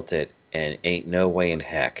 he built it, and ain't no way in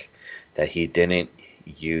heck that he didn't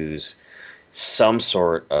use some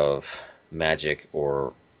sort of magic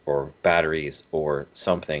or batteries or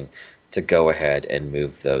something to go ahead and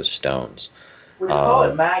move those stones. We call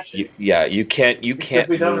it magic. You can't. Because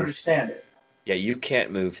we don't understand it. Yeah, you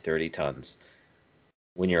can't move 30 tons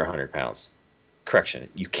when you're 100 pounds. Correction,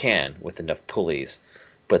 you can with enough pulleys,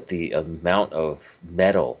 but the amount of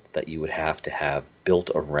metal that you would have to have built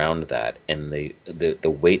around that, and the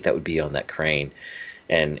weight that would be on that crane,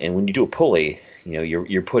 and when you do a pulley,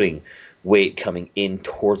 you're putting weight coming in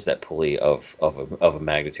towards that pulley of a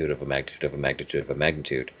magnitude.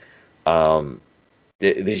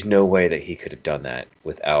 There's no way that he could have done that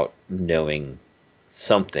without knowing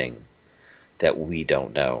something that we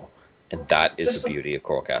don't know, and that is the beauty of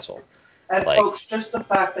Coral Castle. And folks, just the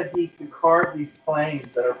fact that he could carve these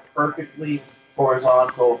planes that are perfectly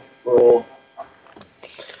horizontal, rolled.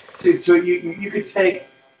 So you could take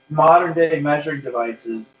modern day measuring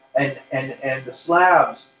devices and the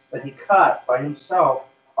slabs that he cut by himself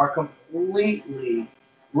are completely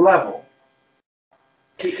level.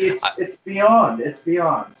 It's beyond.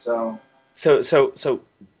 So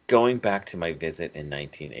going back to my visit in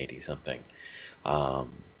 1980 something,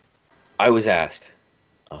 I was asked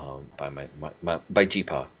by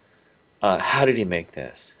GPA, how did he make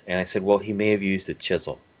this? And I said, well, he may have used a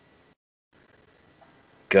chisel.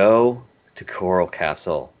 Go to Coral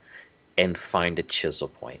Castle and find a chisel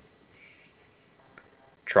point.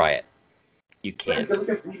 Try it. You can't. You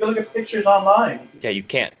can look at pictures online. Yeah, you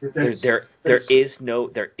can't. There is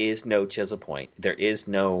no chisel point. There is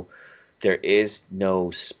no.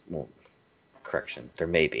 Well, correction. There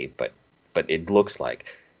may be, but it looks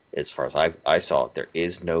like, as far as I saw it, there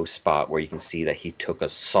is no spot where you can see that he took a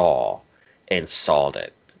saw and sawed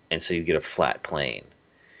it, and so you get a flat plane.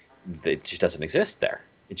 It just doesn't exist there.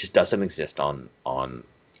 It just doesn't exist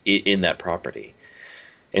in that property.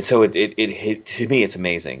 And so it to me, it's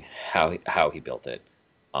amazing how he built it.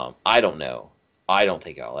 I don't know. I don't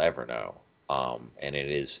think I'll ever know. And it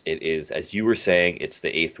is, as you were saying, it's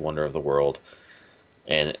the eighth wonder of the world.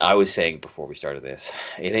 And I was saying before we started this,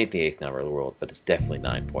 it ain't the eighth number of the world, but it's definitely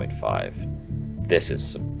 9.5. This is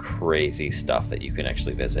some crazy stuff that you can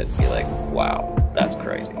actually visit and be like, wow, that's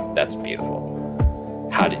crazy. That's beautiful.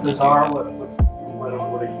 How did you do that?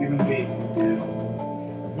 What a human being can do.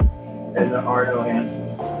 And there are no answers.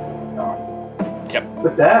 Yep.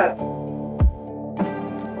 With that,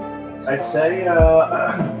 I'd say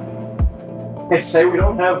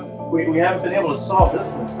we haven't been able to solve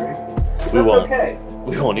this mystery. We won't. Okay.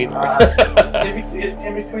 We won't either.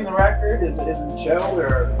 In between the record is a show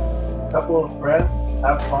where a couple of friends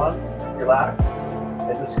have fun, relax,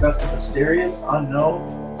 and discuss the mysterious,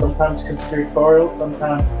 unknown, sometimes conspiratorial,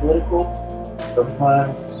 sometimes political,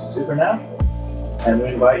 sometimes supernatural. And we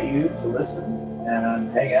invite you to listen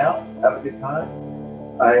and hang out, have a good time.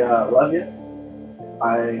 I love you.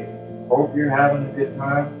 I hope you're having a good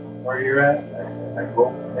time where you're at. I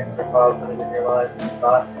hope things are positive in your life, and if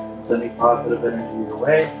not, sending positive energy your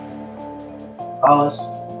way. Hollis,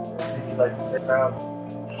 anything you'd like to say, Brown?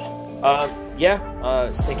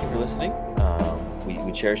 Thank you for listening.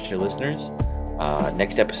 We cherish your listeners.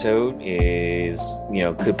 Next episode is,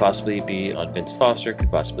 could possibly be on Vince Foster,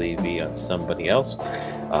 could possibly be on somebody else.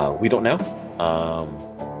 We don't know.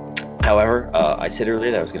 However, I said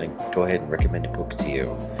earlier that I was going to go ahead and recommend a book to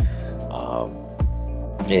you.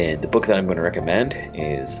 And the book that I'm going to recommend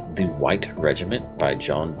is The White Regiment by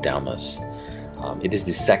John Dalmas. It is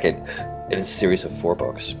the second in a series of 4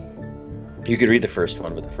 books. You could read the first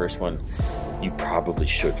one, but the first one you probably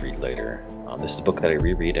should read later. This is a book that I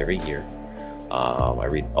reread every year. I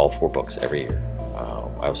read all 4 books every year.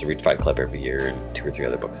 I also read Fight Club every year and 2 or 3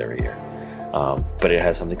 other books every year. But it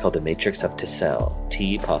has something called The Matrix of Tessel,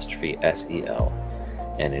 T''SEL.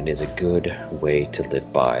 And it is a good way to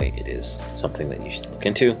live by. It is something that you should look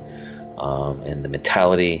into. And the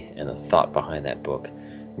mentality and the thought behind that book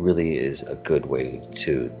really is a good way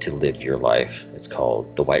to live your life. It's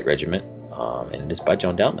called The White Regiment, and it is by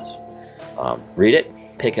John Dalmas. Read it,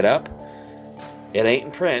 pick it up. It ain't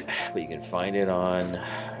in print, but you can find it on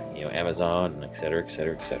Amazon, and et cetera, et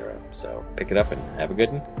cetera, et cetera. So pick it up and have a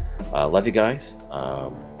good one. Love you guys.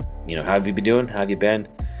 How have you been doing? How have you been?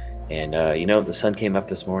 And, the sun came up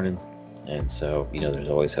this morning, and so, there's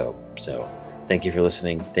always hope. So thank you for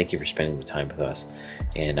listening. Thank you for spending the time with us.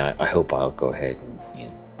 And I hope I'll go ahead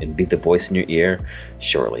and be the voice in your ear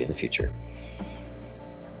shortly in the future.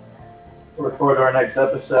 We'll look forward to our next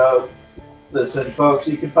episode. Listen, folks,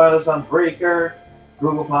 you can find us on Breaker,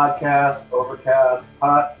 Google Podcasts, Overcast,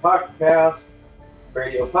 Podcast,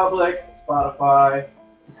 Radio Public, Spotify,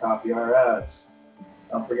 and Copy RS.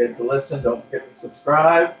 Don't forget to listen. Don't forget to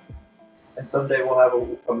subscribe. And someday we'll have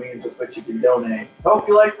a means with which you can donate. Hope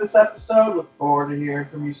you like this episode. Look forward to hearing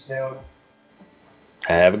from you soon.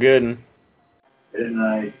 Have a good one. Good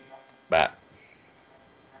night. Bye.